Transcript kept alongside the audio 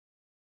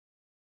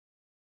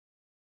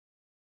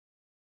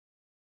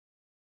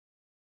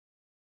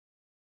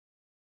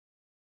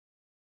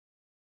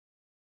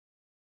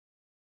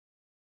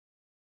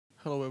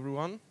Hello,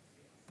 everyone.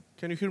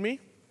 Can you hear me?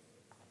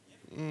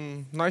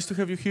 Nice to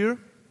have you here.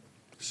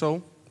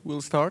 So,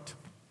 we'll start.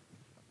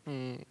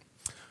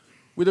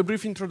 With a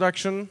brief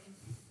introduction,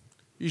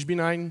 ich bin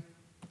ein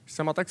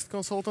Sematext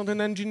consultant and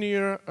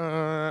engineer.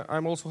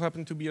 I'm also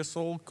happen to be a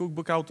Solr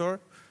cookbook author.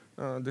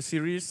 The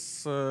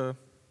series, I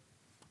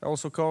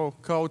also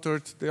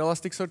co-authored the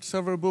Elasticsearch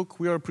server book.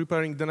 We are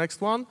preparing the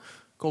next one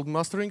called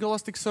Mastering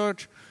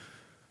Elasticsearch.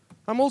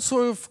 I'm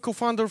also a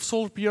co-founder of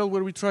Solr PL,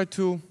 where we try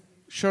to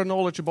share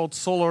knowledge about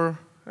Solr,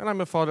 and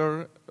I'm a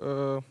father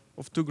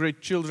of 2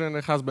 great children and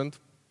a husband.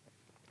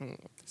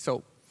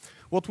 So,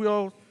 what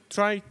we'll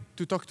try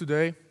to talk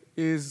today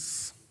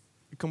is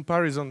a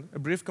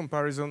brief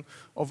comparison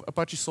of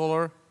Apache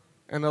Solr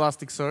and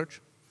ElasticSearch.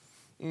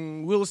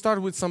 We'll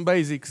start with some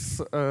basics.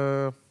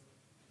 As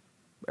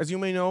you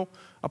may know,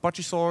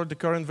 Apache Solr, the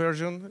current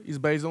version, is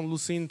based on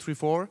Lucene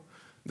 3.4.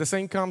 The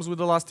same comes with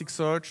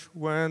ElasticSearch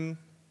when,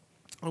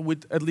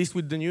 at least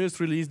with the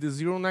newest release, the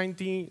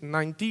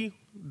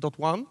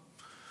 0.90.1,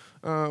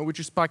 which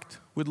is packed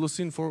with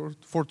Lucene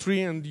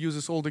 4.3 and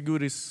uses all the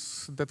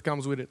goodies that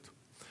comes with it.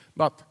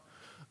 But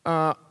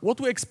what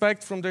we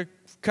expect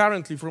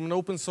currently from an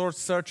open source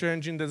search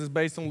engine that is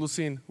based on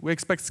Lucene, we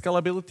expect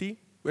scalability,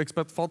 we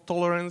expect fault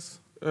tolerance,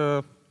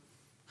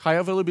 high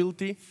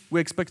availability,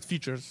 we expect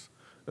features.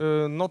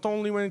 Not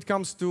only when it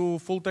comes to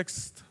full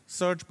text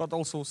search, but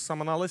also some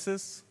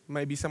analysis,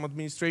 maybe some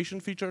administration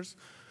features.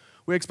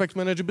 We expect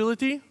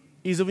manageability,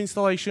 ease of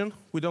installation.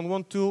 We don't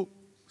want to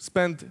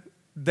spend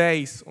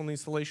days on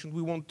installation.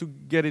 We want to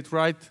get it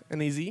right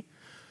and easy.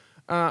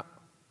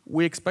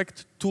 We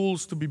expect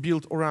tools to be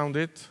built around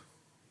it.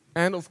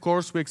 And of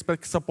course, we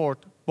expect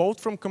support, both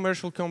from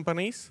commercial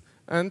companies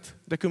and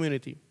the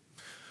community.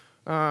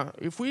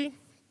 If we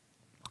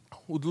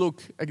would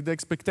look at the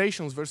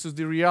expectations versus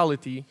the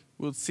reality,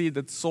 we'll see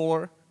that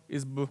Solr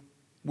is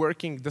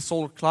working, the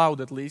Solr cloud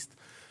at least,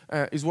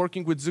 is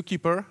working with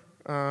Zookeeper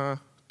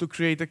to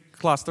create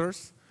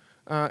clusters.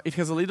 It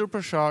has a leader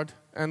per shard,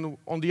 and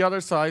on the other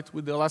side,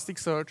 with the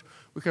Elasticsearch,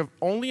 we have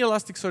only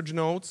Elasticsearch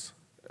nodes.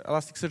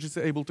 Elasticsearch is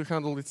able to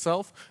handle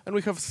itself, and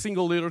we have a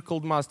single leader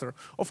called master.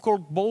 Of course,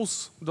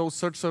 both those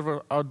search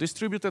servers are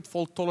distributed,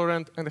 fault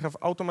tolerant, and have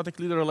automatic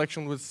leader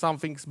election when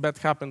something bad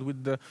happened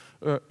with the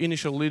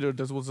initial leader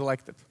that was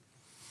elected.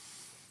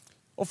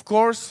 Of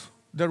course,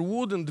 there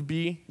wouldn't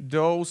be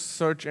those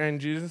search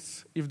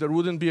engines if there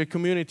wouldn't be a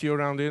community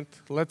around it.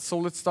 So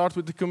let's start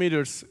with the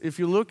committers. If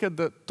you look at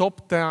the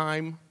top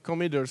time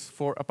committers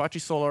for Apache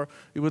Solr,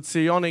 you would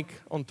see Ionic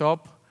on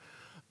top.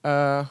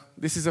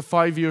 This is a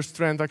 5-year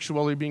trend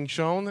actually being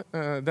shown.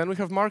 Then we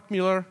have Mark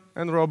Miller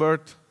and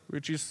Robert,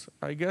 which is,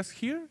 I guess,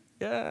 here?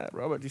 Yeah,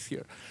 Robert is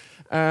here.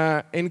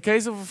 In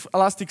case of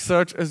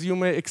Elasticsearch, as you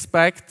may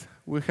expect,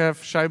 we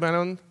have Shai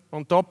Bannon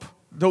on top,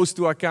 those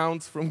 2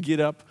 accounts from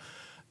GitHub.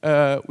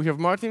 We have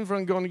Martin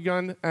Van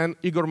Gonigan and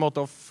Igor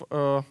Motov.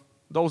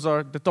 Those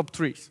are the top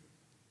 3.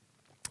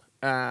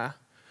 The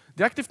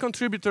active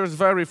contributors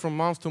vary from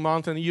month to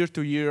month and year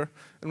to year.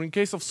 And in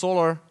case of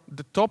Solr,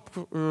 the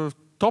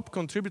top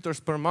contributors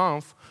per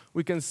month,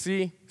 we can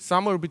see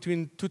somewhere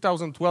between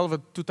 2012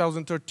 and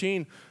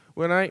 2013,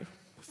 when I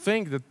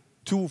think that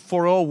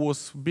 2.4.0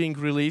 was being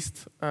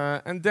released.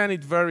 And then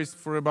it varies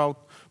for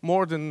about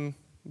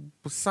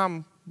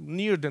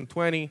near than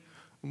 20,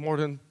 more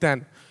than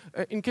 10.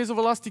 In case of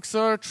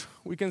Elasticsearch,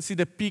 we can see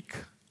the peak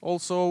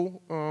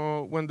also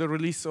when the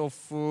release of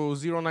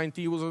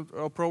 0.90 was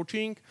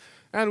approaching.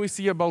 And we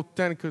see about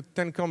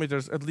 10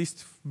 committers at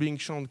least being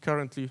shown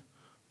currently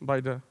by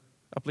the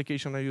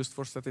application I used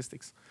for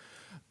statistics.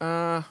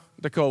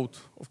 The code.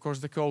 Of course,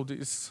 the code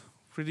is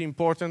pretty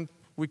important.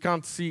 We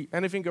can't see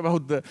anything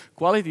about the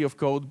quality of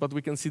code, but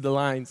we can see the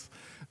lines.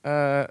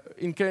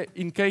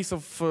 In case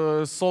of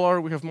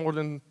Solr, we have more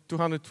than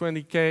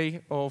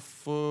 220K of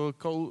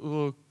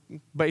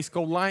base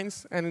code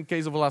lines, and in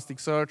case of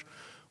Elasticsearch,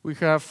 we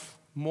have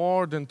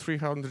more than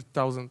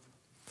 300,000.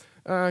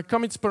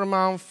 Commits per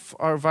month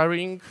are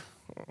varying.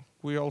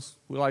 We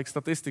like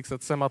statistics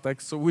at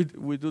Sematext, so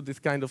we do these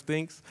kind of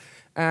things.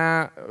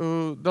 The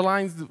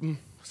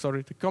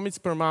commits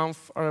per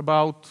month are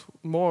about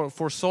more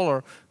for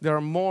Solr. There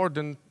are more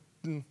than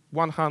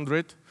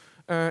 100.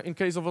 In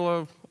case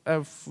of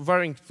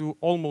varying to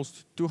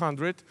almost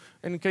 200,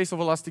 and in case of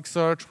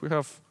Elasticsearch, we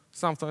have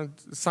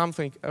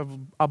something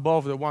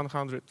above the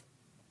 100.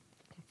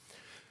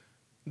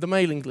 The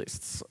mailing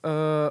lists.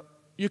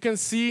 You can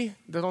see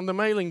that on the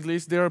mailing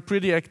list, they are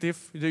pretty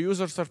active. The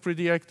users are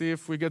pretty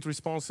active. We get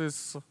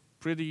responses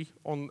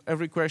on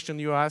every question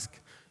you ask,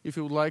 if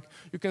you would like.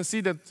 You can see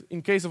that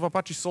in case of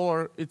Apache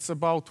Solr, it's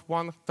about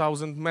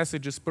 1,000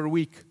 messages per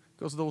week,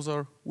 because those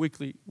are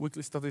weekly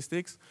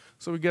statistics.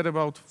 So we get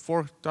about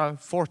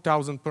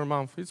 4,000 per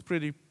month. It's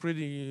pretty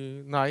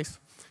nice.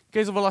 In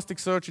case of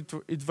Elasticsearch,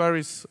 it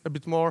varies a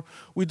bit more.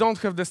 We don't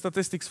have the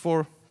statistics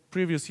for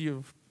previous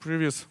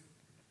years,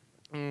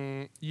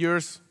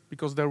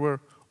 because there were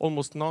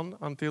almost none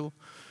until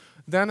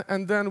then.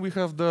 And then we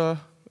have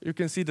you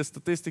can see the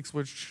statistics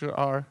which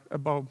are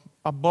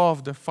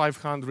above the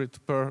 500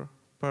 per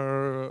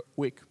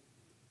week.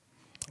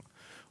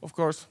 Of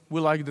course,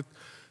 we like the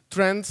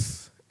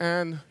trends,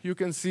 and you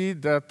can see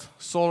that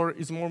Solr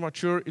is more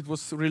mature. It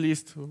was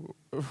released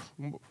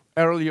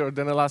earlier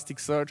than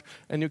ElasticSearch,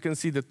 and you can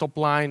see the top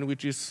line,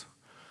 which is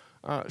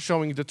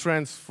showing the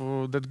trends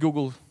that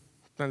Google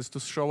tends to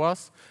show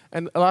us.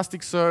 And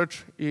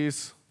ElasticSearch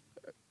is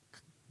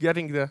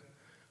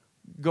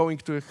going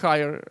to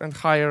higher and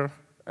higher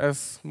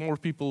as more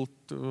people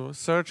to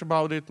search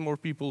about it, more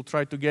people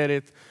try to get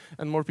it,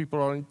 and more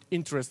people are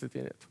interested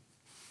in it.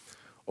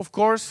 Of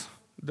course,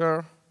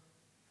 there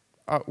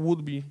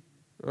would be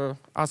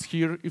us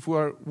here if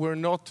we're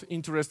not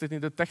interested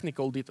in the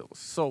technical details.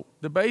 So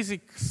the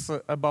basics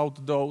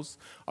about those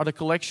are the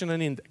collection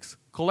and index.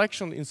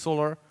 Collection in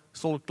Solr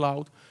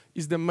Cloud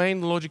is the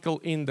main logical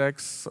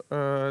index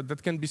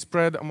that can be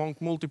spread among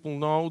multiple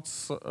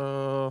nodes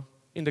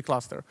in the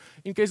cluster.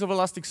 In case of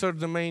ElasticSearch,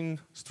 the main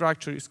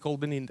structure is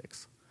called an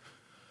index.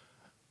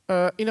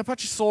 In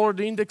Apache Solr,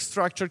 the index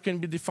structure can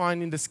be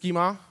defined in the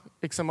schema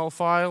XML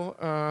file.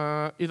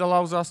 It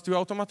allows us to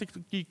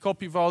automatically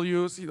copy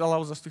values. It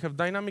allows us to have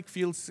dynamic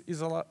fields.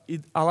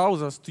 It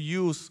allows us to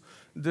use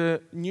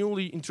the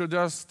newly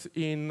introduced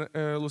in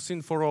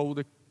Lucene 4.0,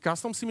 the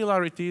custom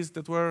similarities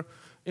that were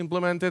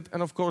implemented,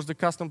 and of course the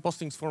custom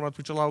postings format,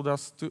 which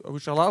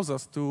allows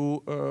us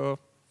to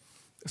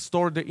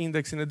store the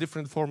index in a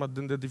different format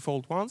than the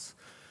default ones.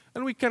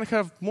 And we can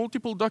have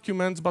multiple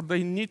documents, but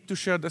they need to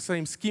share the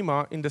same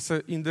schema in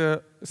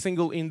the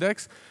single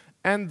index.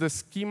 And the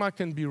schema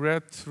can be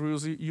read through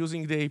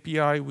using the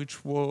API,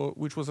 which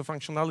was a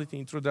functionality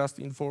introduced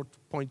in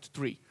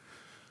 4.3.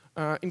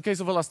 In case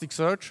of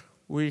Elasticsearch,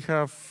 we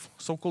have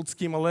so-called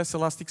schemaless.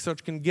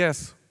 Elasticsearch can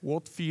guess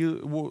what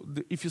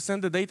field, if you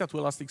send the data to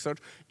Elasticsearch,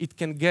 it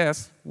can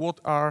guess what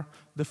are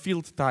the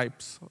field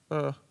types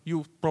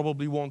you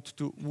probably want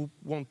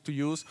to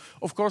use.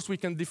 Of course, we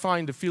can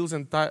define the fields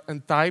and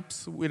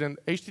types with an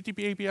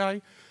HTTP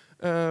API.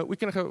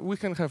 We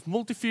can have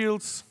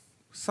multi-fields,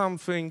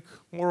 something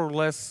more or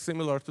less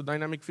similar to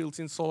dynamic fields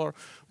in Solr.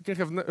 We can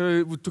have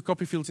to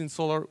copy fields in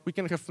Solr. We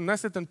can have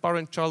nested and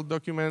parent-child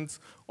documents.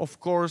 Of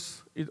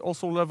course, it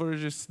also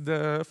leverages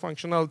the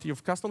functionality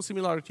of custom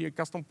similarity, a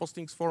custom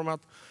postings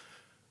format.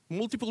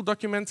 Multiple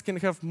documents can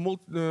have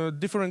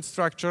different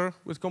structure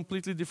with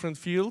completely different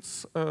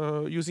fields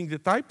using the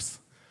types.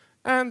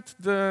 And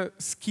the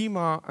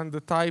schema and the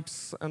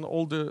types and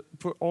all the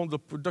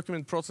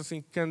document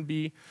processing can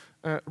be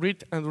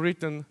read and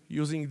written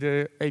using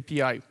the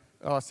API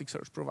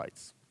Elasticsearch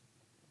provides.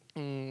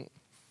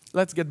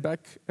 Let's get back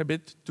a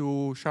bit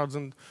to shards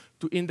and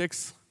to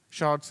index,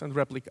 shards, and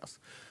replicas.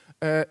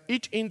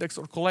 Each index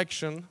or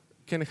collection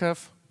can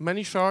have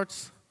many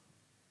shards,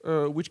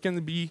 which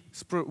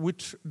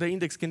the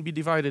index can be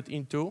divided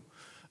into.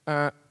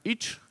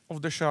 Each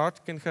of the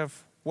shards can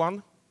have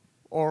one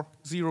or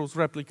zeros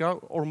replica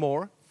or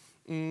more,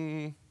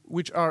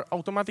 which are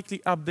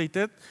automatically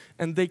updated,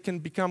 and they can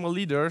become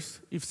leaders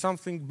if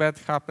something bad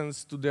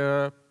happens to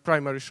the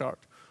primary shard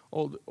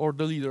or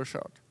the leader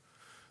shard.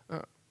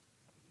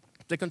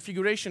 The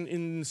configuration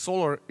in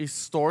Solr is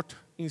stored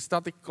in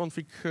static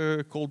config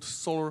called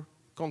Solr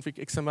config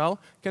XML,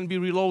 can be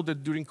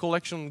reloaded during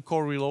collection and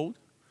core reload.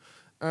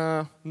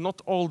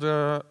 Not all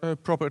the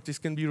properties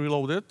can be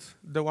reloaded.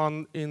 The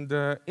one in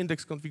the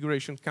index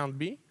configuration can't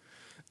be.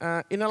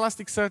 In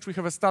Elasticsearch, we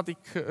have a static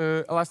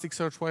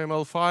Elasticsearch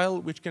YML file,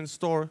 which can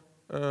store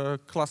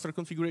cluster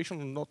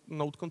configuration, not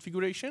node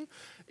configuration.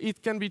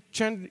 It can be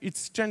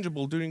it's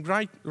changeable during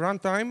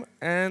runtime,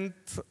 and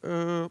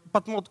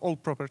but not all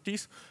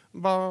properties.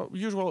 But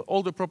usually,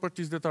 all the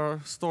properties that are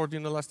stored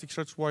in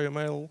Elasticsearch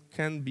YML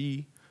can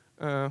be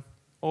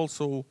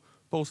also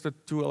posted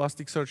to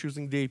Elasticsearch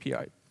using the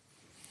API.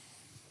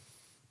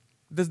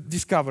 The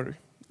discovery.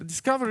 The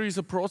discovery is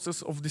a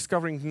process of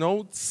discovering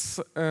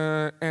nodes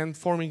and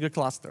forming a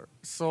cluster.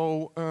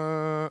 So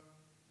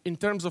in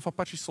terms of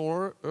Apache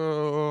Solr,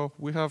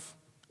 we have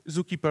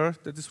Zookeeper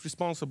that is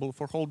responsible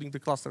for holding the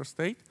cluster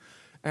state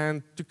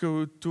and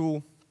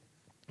to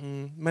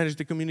manage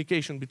the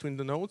communication between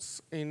the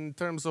nodes. In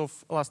terms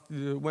of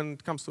when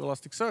it comes to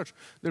Elasticsearch,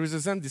 there is a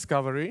Zen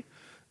discovery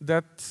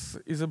that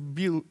is a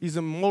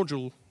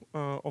module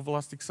of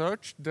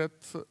Elasticsearch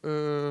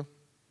that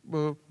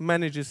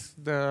manages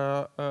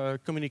the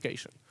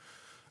communication.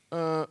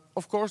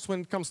 Of course,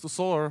 when it comes to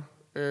Solr,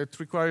 it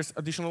requires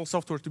additional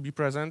software to be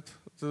present.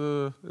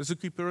 The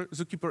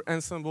Zookeeper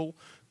ensemble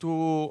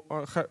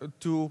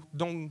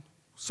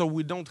so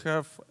we don't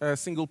have a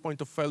single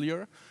point of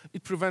failure.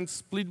 It prevents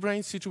split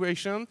brain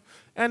situation,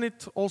 and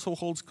it also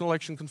holds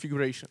collection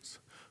configurations.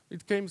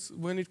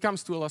 When it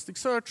comes to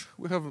Elasticsearch,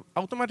 we have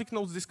automatic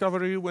nodes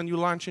discovery when you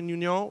launch a new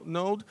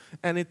node,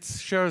 and it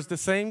shares the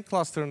same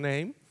cluster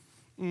name.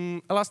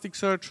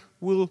 Elasticsearch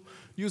will,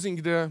 using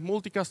the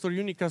multicast or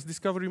unicast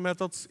discovery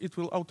methods, it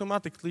will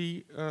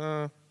automatically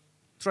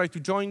try to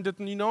join that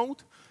new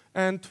node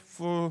and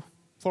form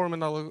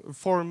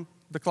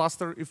the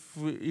cluster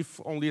if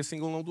only a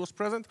single node was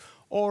present,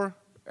 or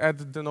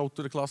add the node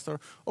to the cluster.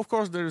 Of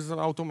course, there is an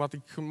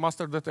automatic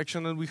master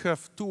detection, and we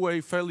have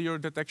two-way failure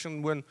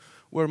detection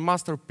where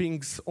master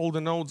pings all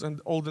the nodes,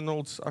 and all the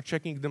nodes are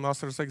checking the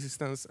master's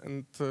existence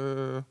and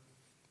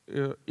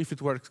if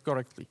it works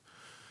correctly.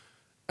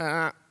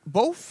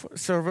 Both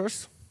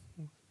servers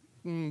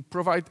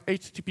provide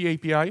HTTP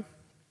API.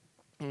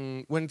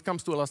 When it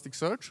comes to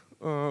Elasticsearch,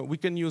 we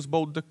can use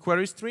both the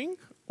query string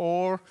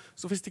or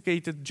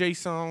sophisticated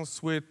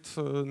JSONs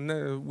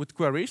with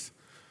queries.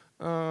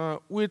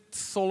 With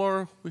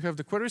Solr, we have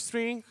the query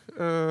string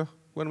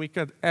when we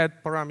can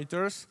add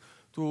parameters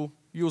to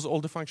use all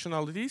the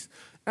functionalities,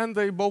 and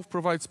they both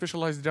provide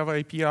specialized Java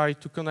API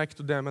to connect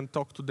to them and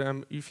talk to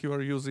them if you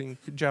are using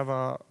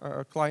Java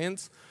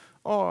clients.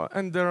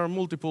 And there are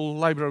multiple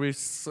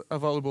libraries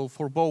available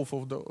for both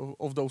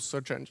of those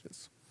search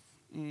engines.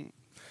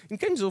 In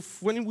terms of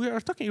when we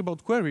are talking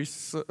about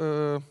queries,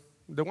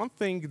 the one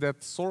thing that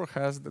Solr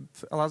has that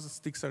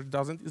Elasticsearch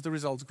doesn't is the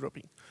results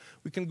grouping.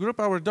 We can group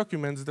our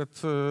documents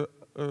that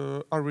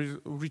are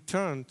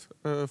returned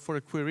for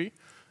a query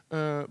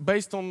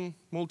based on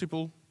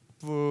multiple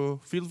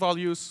field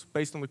values,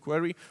 based on the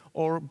query,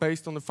 or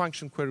based on the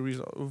function query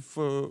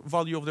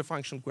value of the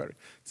function query.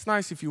 It's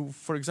nice if you,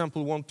 for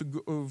example, want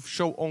to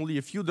show only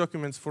a few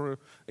documents for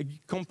a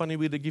company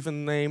with a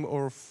given name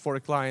or for a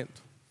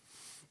client.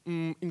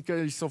 In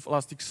case of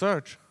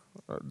Elasticsearch,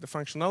 the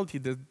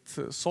functionality that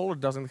Solr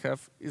doesn't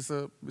have is,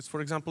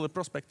 for example, a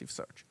prospective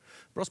search.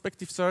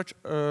 Prospective search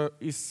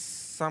is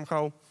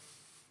somehow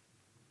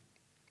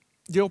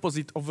the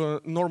opposite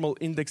of normal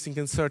indexing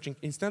and searching.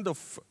 Instead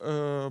of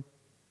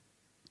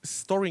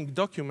storing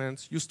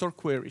documents, you store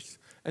queries.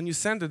 And you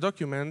send a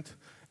document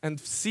and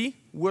see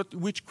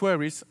which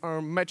queries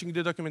are matching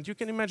the document. You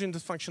can imagine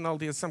this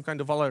functionality as some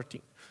kind of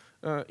alerting.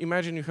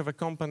 Imagine you have a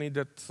company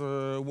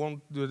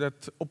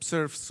that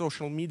observes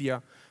social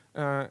media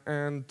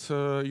and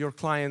your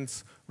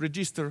clients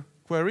register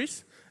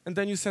queries, and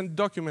then you send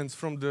documents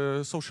from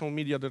the social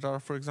media that are,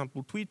 for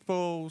example,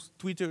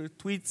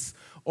 tweets,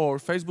 or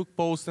Facebook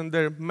posts, and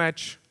they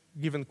match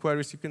given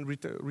queries. You can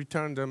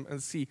return them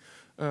and see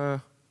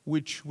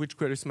which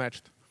queries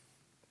matched.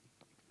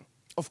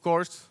 Of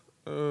course,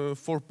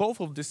 for both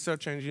of these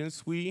search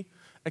engines, we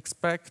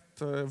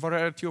expect a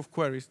variety of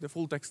queries, the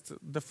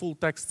full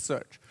text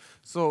search.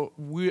 So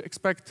we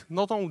expect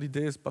not only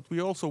this, but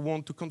we also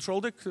want to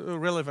control the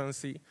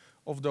relevancy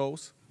of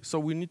those. So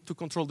we need to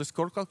control the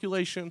score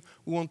calculation.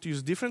 We want to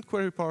use different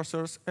query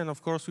parsers, and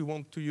of course we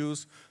want to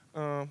use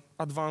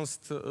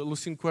advanced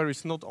Lucene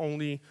queries, not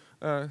only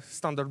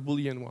standard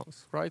Boolean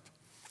ones, right?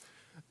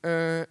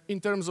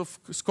 In terms of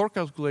score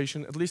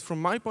calculation, at least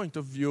from my point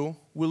of view,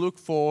 we look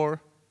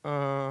for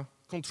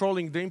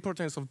controlling the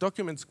importance of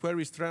documents,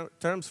 queries,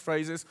 terms,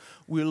 phrases.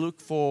 We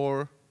look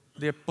for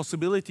the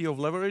possibility of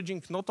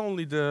leveraging not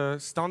only the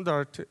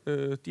standard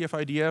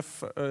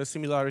TF-IDF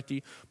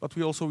similarity, but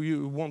we also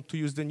want to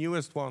use the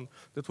newest one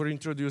that were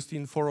introduced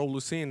in 4.0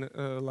 Lucene,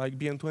 like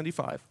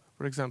BN25,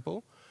 for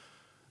example.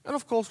 And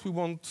of course, we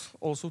want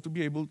also to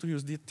be able to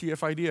use the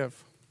TF-IDF.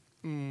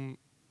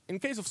 In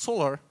case of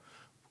Solr,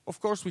 of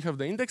course, we have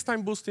the index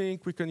time boosting.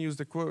 We can use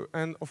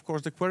and of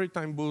course the query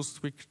time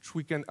boost, which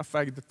we can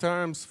affect the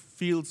terms,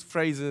 fields,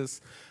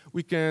 phrases.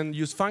 We can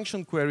use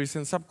function queries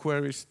and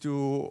subqueries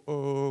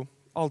to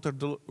alter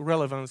the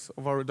relevance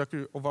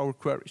of our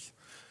queries.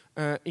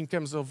 In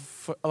terms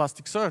of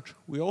Elasticsearch,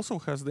 we also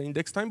have the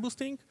index time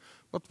boosting,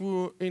 but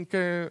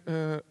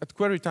at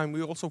query time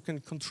we also can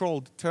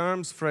control the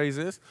terms,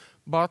 phrases,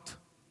 but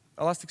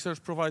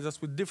Elasticsearch provides us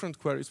with different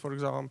queries, for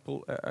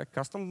example, a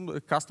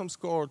custom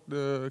score,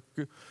 the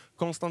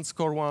constant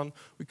score one.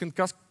 We can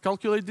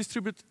calculate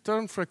distributed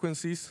term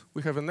frequencies.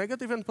 We have a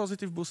negative and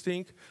positive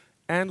boosting,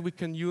 and we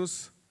can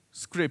use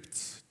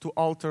scripts to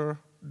alter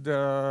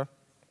the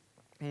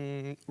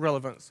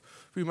relevance.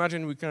 We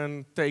imagine we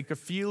can take a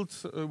field,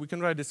 we can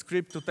write a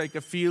script to take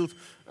a field,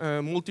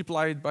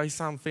 multiply it by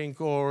something,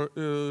 or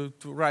to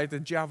write a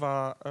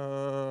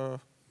Java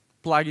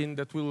plugin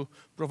that will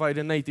provide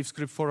a native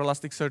script for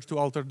Elasticsearch to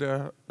alter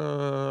the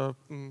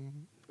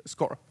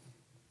score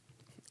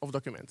of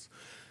documents.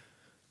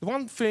 The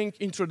one thing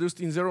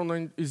introduced in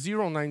 0.19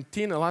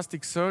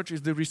 Elasticsearch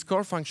is the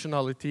rescore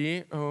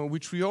functionality,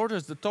 which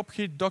reorders the top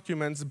hit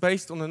documents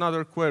based on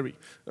another query.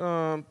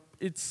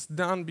 It's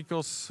done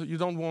because you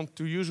don't want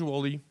to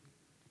usually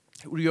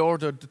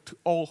reorder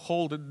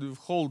the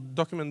whole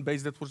document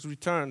base that was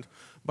returned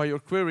by your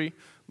query,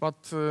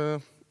 but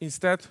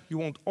instead, you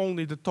want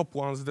only the top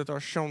ones that are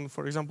shown,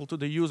 for example, to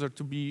the user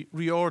to be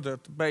reordered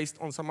based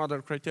on some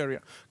other criteria.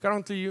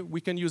 Currently,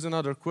 we can use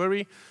another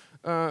query.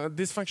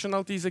 This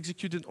functionality is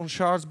executed on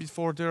shards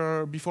before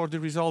the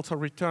results are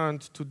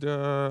returned to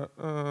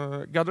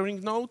the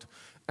gathering node,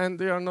 and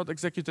they are not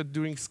executed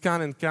during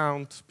scan and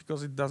count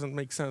because it doesn't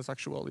make sense,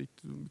 actually,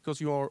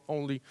 because you are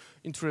only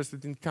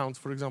interested in counts,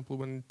 for example,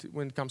 when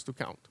it comes to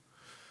count.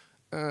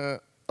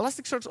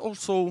 Elasticsearch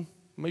also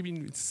maybe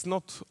it's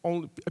not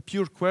only a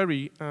pure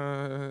query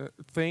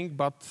thing,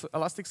 but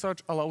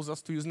ElasticSearch allows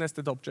us to use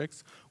nested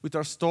objects, which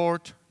are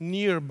stored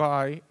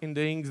nearby in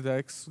the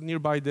index,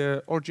 nearby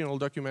the original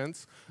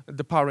documents,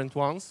 the parent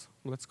ones.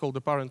 Let's call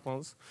the parent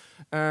ones.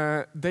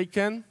 They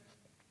can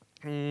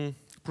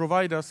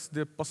provide us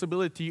the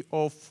possibility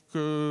of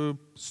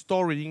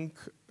storing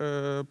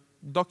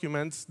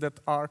documents that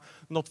are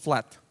not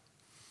flat.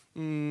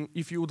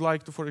 If you would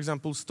like to, for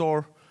example,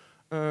 store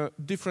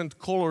different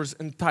colors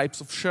and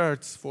types of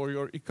shirts for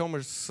your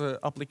e-commerce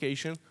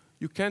application,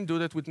 you can do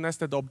that with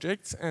nested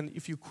objects. And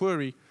if you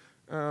query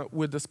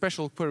with a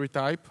special query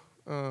type,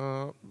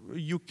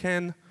 you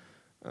can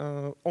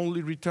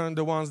only return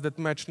the ones that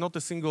match not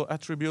a single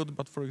attribute,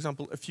 but, for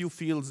example, a few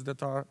fields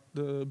that are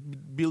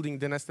building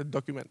the nested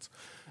documents.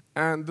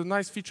 And the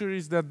nice feature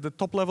is that the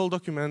top-level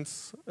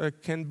documents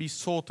can be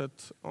sorted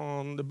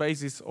on the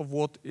basis of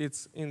what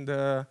is in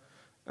the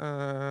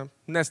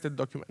nested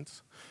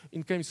documents.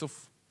 In case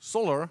of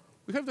Solr,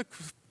 we have the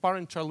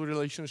parent-child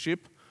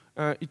relationship.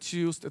 It's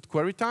used at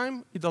query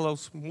time. It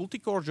allows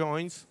multi-core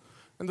joins,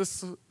 and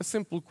this is a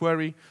simple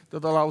query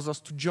that allows us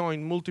to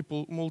join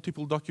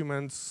multiple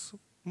documents,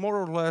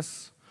 more or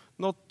less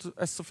not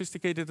as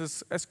sophisticated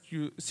as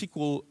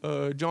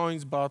SQL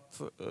joins, but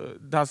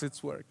does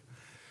its work.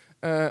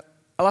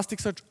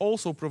 ElasticSearch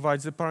also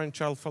provides the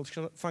parent-child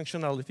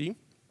functionality.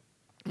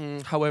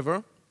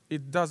 However,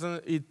 those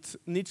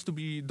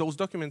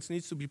documents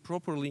needs to be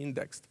properly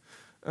indexed.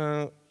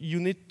 You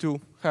need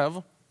to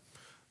have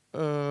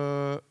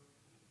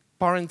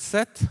parent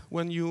set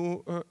when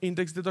you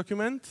index the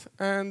document,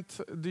 and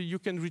you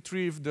can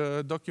retrieve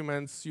the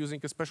documents using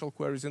a special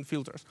queries and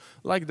filters,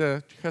 like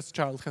the has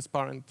child, has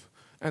parent,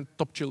 and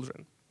top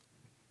children.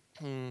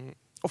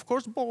 Of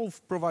course,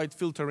 both provide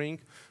filtering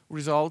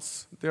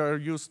results. They are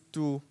used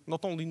to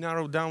not only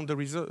narrow down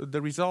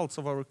the results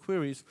of our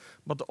queries,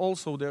 but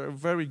also they are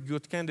very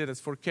good candidates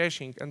for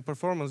caching and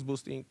performance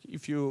boosting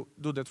if you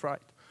do that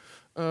right.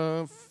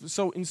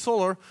 So in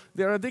Solr,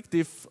 they are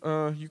addictive.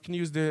 You can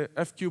use the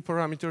FQ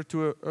parameter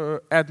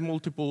to add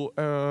multiple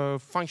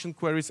function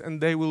queries,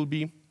 and they will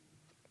be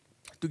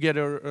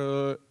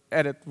together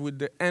added with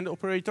the AND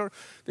operator.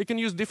 They can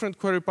use different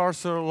query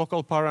parser,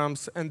 local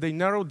params, and they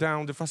narrow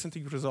down the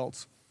faceting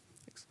results.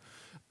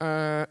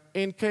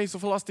 In case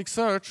of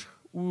ElasticSearch,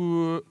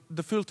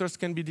 the filters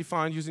can be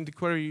defined using the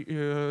query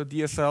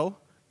DSL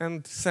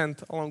and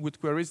sent along with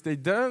queries. They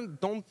then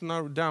don't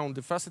narrow down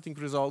the faceting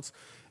results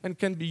and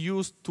can be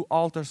used to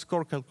alter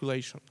score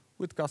calculation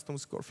with custom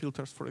score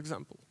filters, for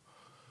example.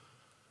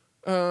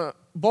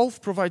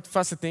 Both provide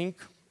faceting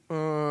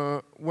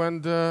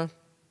when the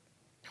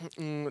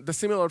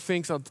similar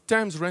things are the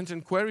terms, range,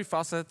 and query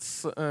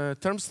facets,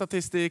 term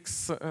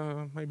statistics.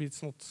 Maybe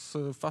it's not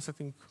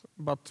faceting,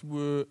 but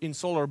in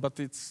Solr, but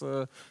it's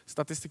a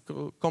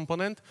statistical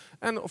component,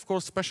 and of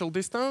course special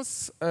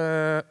distance.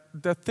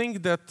 The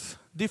thing that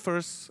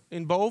differs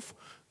in both,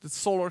 that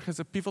Solr has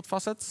a pivot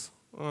facets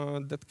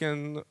that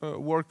can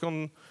work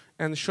on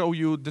and show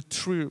you the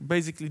tree,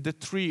 basically the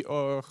tree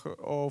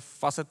of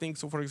faceting.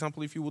 So, for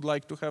example, if you would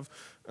like to have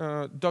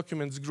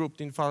documents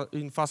grouped in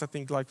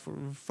faceting, like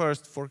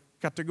first for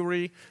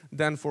category,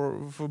 then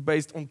for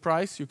based on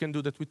price, you can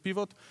do that with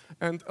pivot.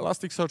 And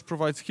ElasticSearch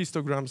provides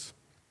histograms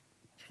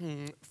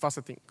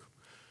faceting.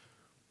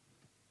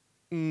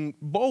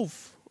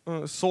 Both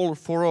Solr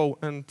 4.0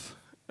 and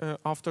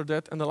after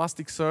that, and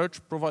ElasticSearch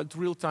provide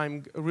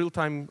real-time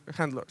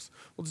handlers.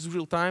 What is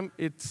real-time?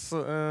 It's,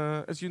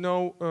 as you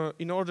know,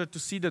 in order to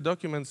see the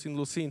documents in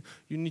Lucene,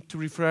 you need to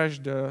refresh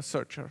the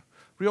searcher.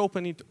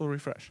 Reopen it or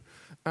refresh.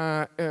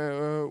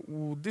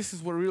 This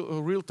is where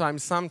real-time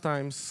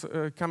sometimes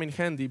come in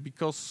handy,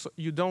 because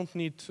you don't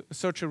need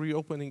searcher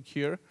reopening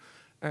here,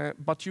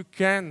 but you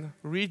can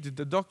read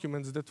the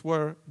documents that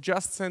were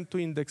just sent to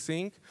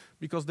indexing,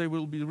 because they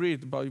will be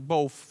read by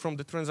both from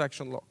the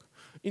transaction log.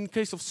 In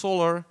case of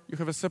Solr, you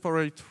have a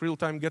separate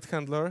real-time get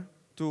handler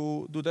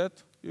to do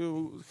that.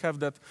 You have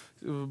that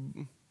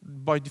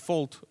by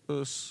default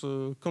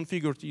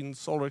configured in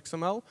Solr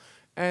XML.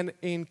 And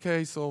in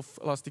case of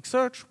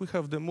ElasticSearch, we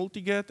have the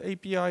multi-get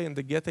API and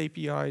the get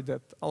API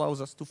that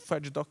allows us to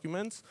fetch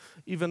documents,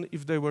 even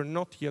if they were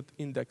not yet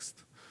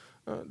indexed.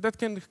 That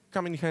can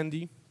come in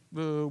handy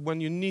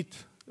when you need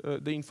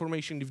the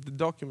information if the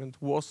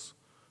document was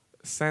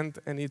sent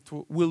and it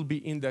will be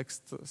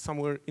indexed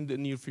somewhere in the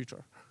near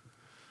future.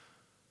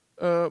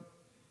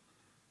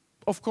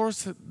 Of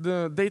course,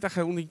 the data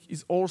handling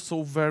is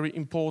also very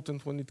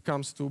important when it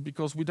comes to,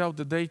 because without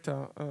the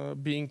data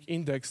being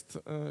indexed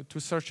to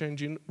search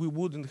engine, we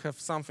wouldn't have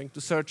something to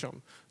search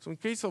on. So in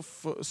case of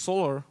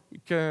Solr,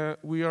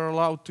 we are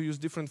allowed to use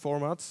different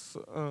formats.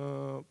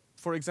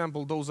 For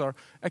example, those are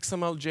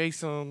XML,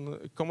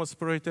 JSON,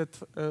 comma-separated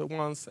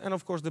ones, and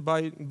of course the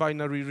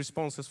binary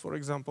responses. For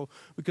example,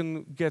 we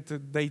can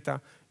get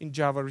data in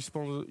Java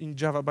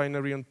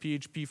binary and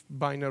PHP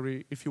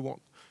binary if you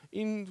want.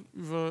 In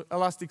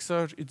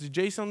Elasticsearch, it's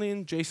JSON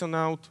in, JSON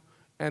out,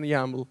 and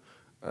YAML.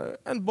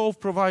 And both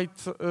provide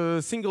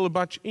single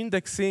batch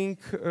indexing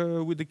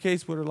with the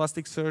case where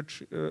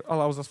ElasticSearch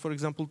allows us, for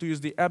example, to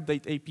use the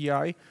update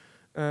API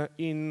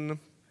in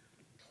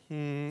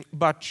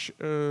batch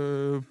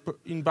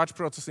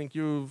processing.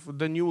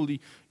 The newly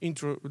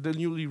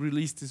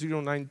released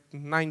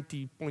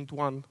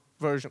 0.90.1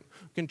 version.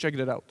 You can check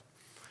that out.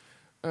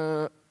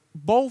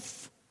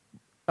 Both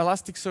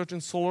ElasticSearch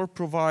and Solr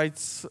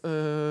provides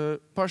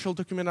partial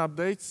document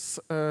updates.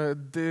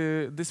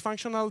 This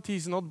functionality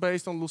is not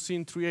based on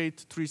Lucene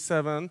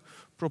 3837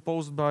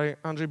 proposed by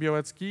Andrzej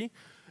Białecki.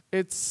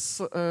 It's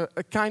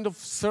a kind of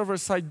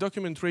server-side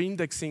document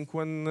reindexing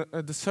when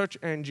the search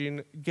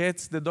engine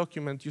gets the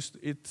document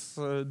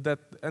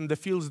and the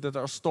fields that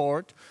are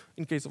stored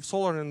in case of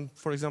Solr, and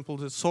for example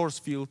the source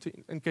field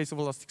in case of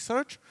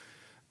ElasticSearch,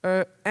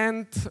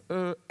 and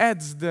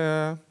adds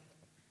the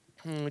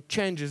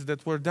changes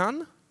that were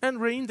done and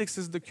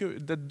reindexes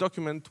the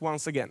document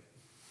once again.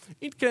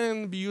 It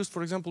can be used,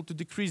 for example, to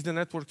decrease the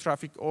network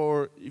traffic,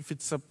 or if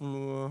it's a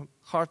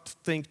hard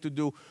thing to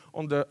do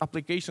on the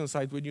application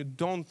side when you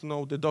don't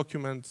know the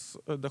documents,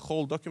 the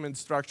whole document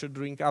structure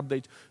during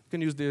update, you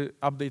can use the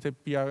update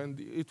API and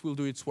it will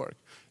do its work.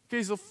 In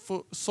case of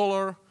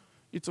Solr,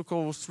 it of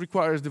course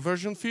requires the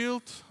version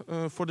field.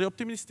 For the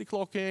optimistic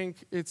locking,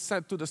 it's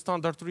set to the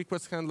standard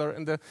request handler,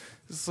 and the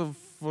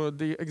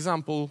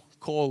example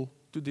call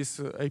to this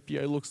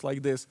API looks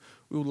like this.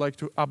 We would like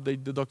to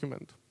update the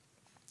document.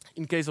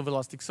 In case of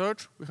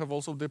Elasticsearch, we have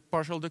also the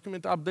partial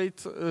document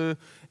update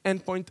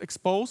endpoint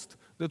exposed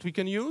that we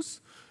can use.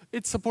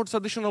 It supports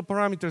additional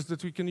parameters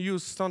that we can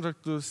use in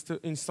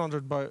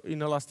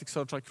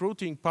Elasticsearch, like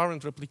routing,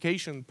 parent,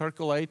 replication,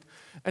 percolate,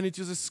 and it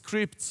uses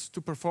scripts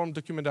to perform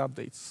document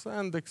updates.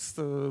 And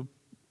the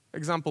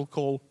example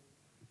call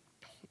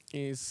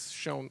is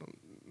shown.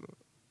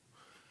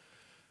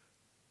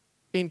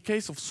 In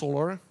case of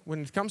Solr,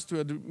 when it comes to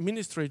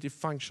administrative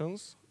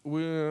functions,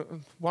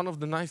 one of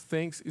the nice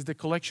things is the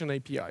collection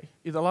API.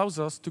 It allows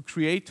us to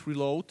create,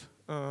 reload,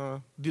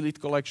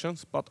 delete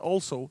collections, but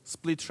also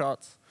split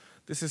shards.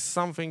 This is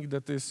something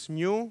that is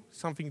new,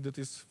 something that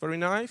is very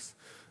nice,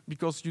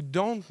 because you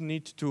don't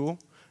need to,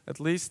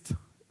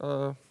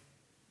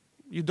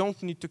 you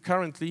don't need to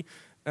currently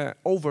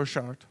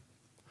overshard.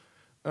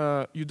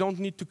 You don't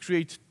need to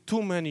create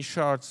too many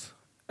shards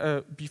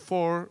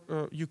before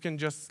you can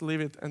just leave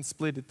it and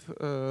split it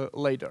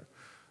later.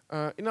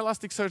 In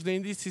Elasticsearch, the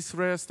indices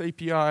REST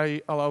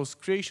API allows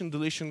creation,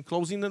 deletion,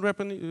 closing, and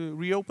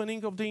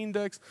reopening of the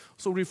index,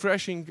 so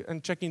refreshing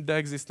and checking the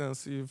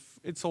existence if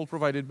it's all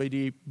provided by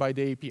the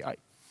API.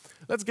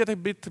 Let's get a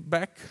bit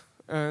back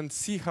and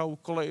see how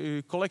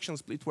collection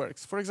split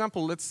works. For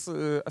example, let's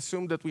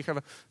assume that we have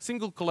a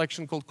single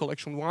collection called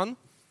collection 1.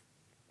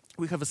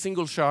 We have a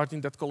single shard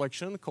in that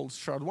collection called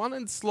shard1,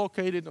 and it's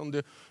located on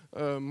the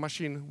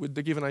machine with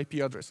the given IP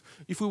address.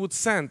 If we would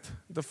send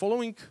the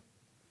following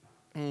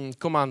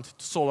command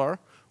to Solr,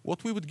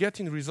 what we would get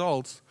in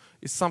results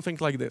is something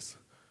like this.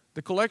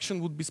 The collection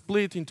would be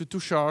split into two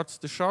shards,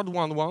 the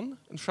shard11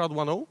 and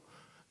shard10,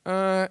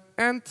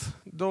 and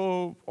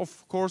though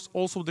of course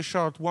also the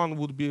shard1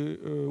 would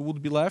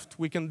be left.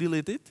 We can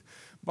delete it,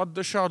 but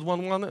the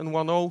shard11 and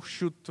 10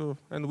 should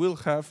and will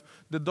have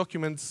the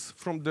documents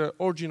from the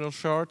original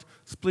shard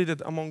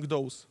splitted among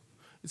those.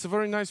 It's a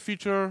very nice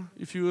feature.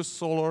 If you use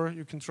Solr,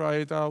 you can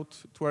try it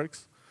out. It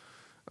works.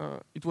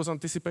 It was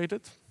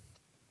anticipated.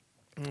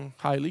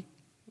 Highly,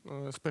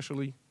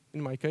 especially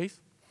in my case.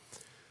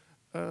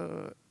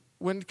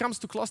 When it comes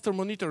to cluster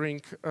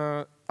monitoring,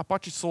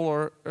 Apache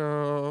Solr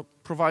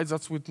provides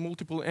us with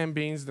multiple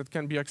MBANs that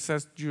can be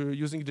accessed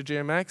using the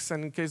JMX,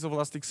 and in case of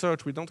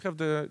Elasticsearch, we don't have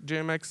the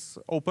JMX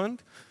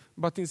opened,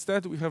 but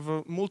instead we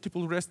have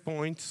multiple REST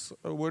points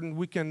where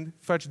we can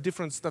fetch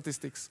different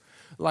statistics,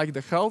 like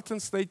the health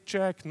and state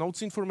check,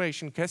 nodes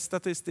information, cache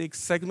statistics,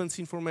 segments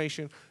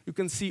information. You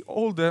can see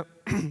all the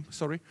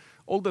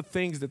all the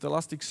things that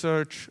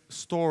Elasticsearch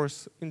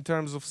stores in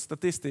terms of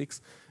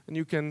statistics, and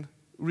you can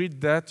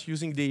read that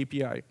using the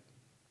API.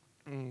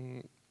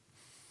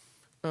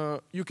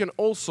 You can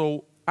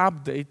also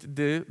update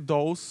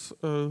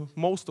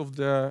most of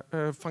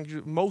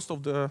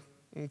the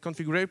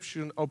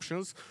configuration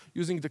options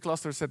using the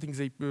cluster settings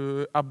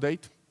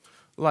update.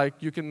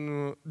 Like you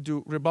can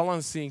do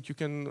rebalancing, you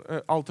can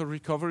alter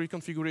recovery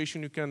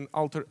configuration, you can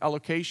alter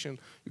allocation,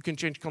 you can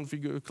change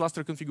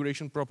cluster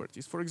configuration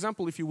properties. For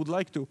example, if you would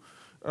like to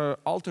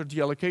alter the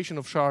allocation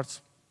of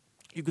shards,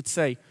 you could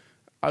say,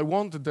 I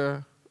want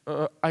the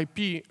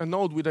a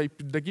node with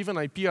the given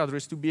IP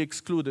address to be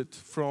excluded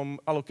from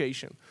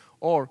allocation.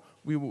 Or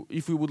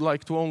if we would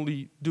like to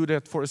only do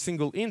that for a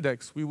single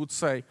index, we would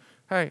say,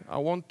 hey, I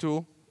want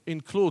to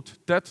include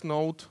that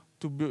node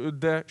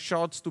the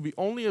shards to be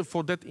only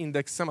for that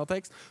index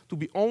sematext to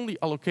be only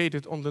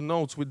allocated on the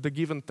nodes with the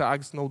given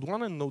tags node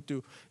 1 and node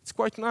 2. It's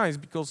quite nice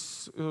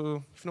because if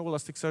you know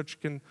Elasticsearch, you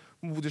can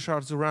move the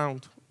shards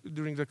around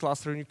during the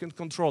cluster and you can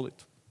control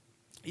it.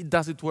 It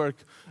doesn't work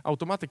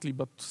automatically,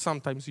 but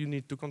sometimes you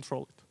need to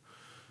control it.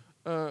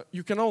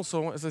 you can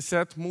also, as I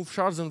said, move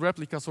shards and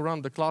replicas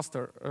around the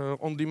cluster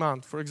on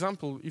demand. For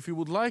example, if you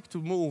would like to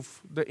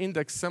move the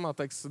index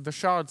sematext, the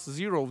shards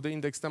 0 of the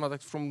index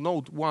sematext from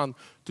node 1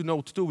 to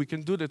node 2, we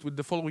can do that with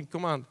the following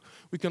command.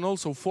 We can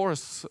also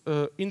force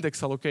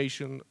index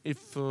allocation if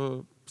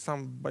for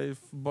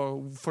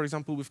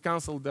example, we've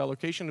canceled the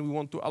allocation and we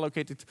want to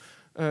allocate it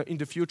in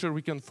the future,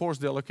 we can force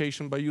the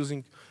allocation by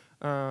using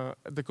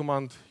the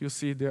command, you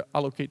see, the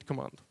allocate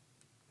command.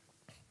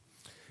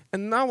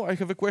 And now I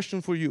have a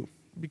question for you,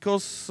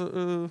 because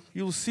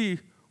you'll see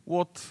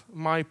what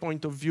my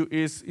point of view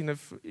is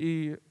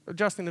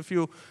just in a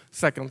few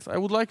seconds. I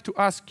would like to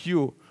ask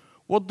you,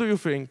 what do you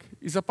think?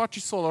 Is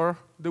Apache Solr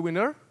the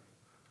winner?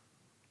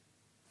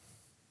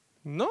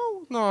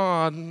 No?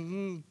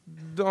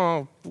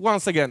 No.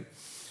 Once again.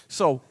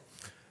 So,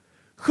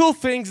 who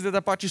thinks that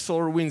Apache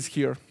Solr wins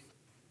here?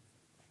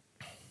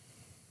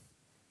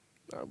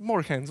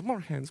 More hands, more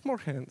hands, more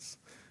hands.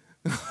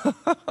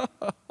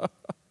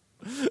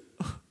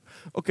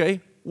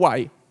 Okay,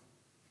 why?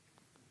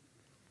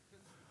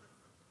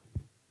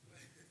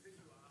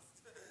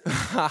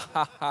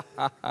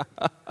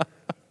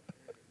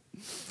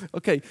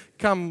 Okay,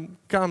 come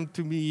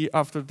to me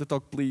after the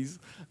talk, please.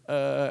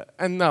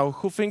 And now,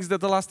 who thinks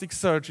that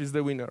ElasticSearch is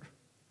the winner?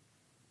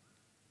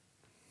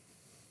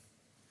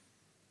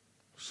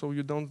 So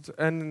you don't,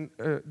 and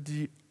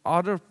the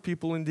other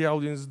people in the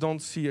audience don't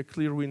see a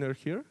clear winner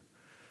here?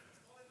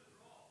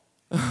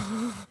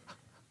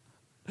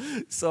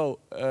 So,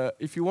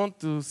 if you want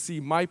to see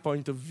my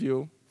point of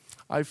view,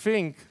 I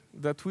think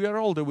that we are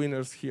all the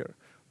winners here.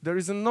 There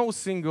is no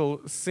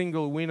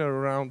single winner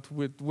around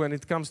when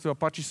it comes to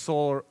Apache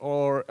Solr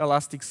or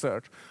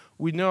ElasticSearch.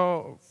 We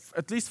know,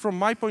 at least from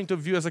my point of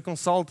view as a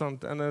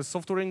consultant and a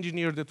software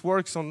engineer that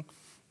works on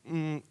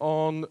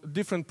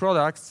different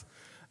products,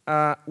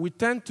 we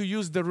tend to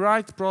use the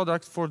right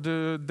product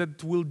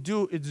that will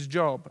do its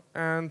job.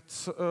 And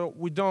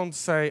we don't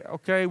say,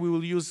 okay, we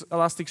will use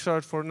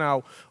ElasticSearch for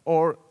now,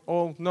 or,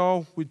 oh,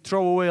 no, we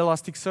throw away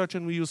ElasticSearch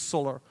and we use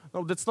Solr.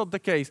 No, that's not the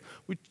case.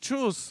 We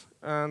choose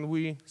and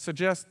we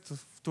suggest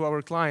to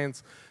our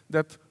clients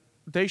that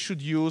they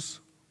should use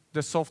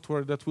the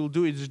software that will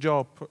do its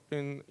job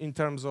in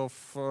terms of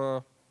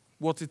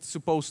what it's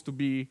supposed to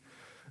be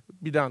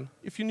done.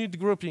 If you need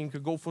grouping,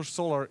 go for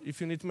Solr.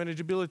 If you need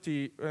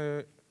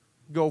manageability,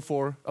 go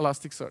for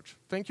ElasticSearch.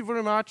 Thank you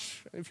very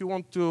much. If you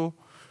want to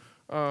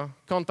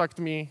contact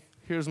me,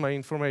 here's my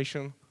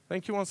information.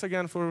 Thank you once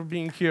again for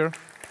being here.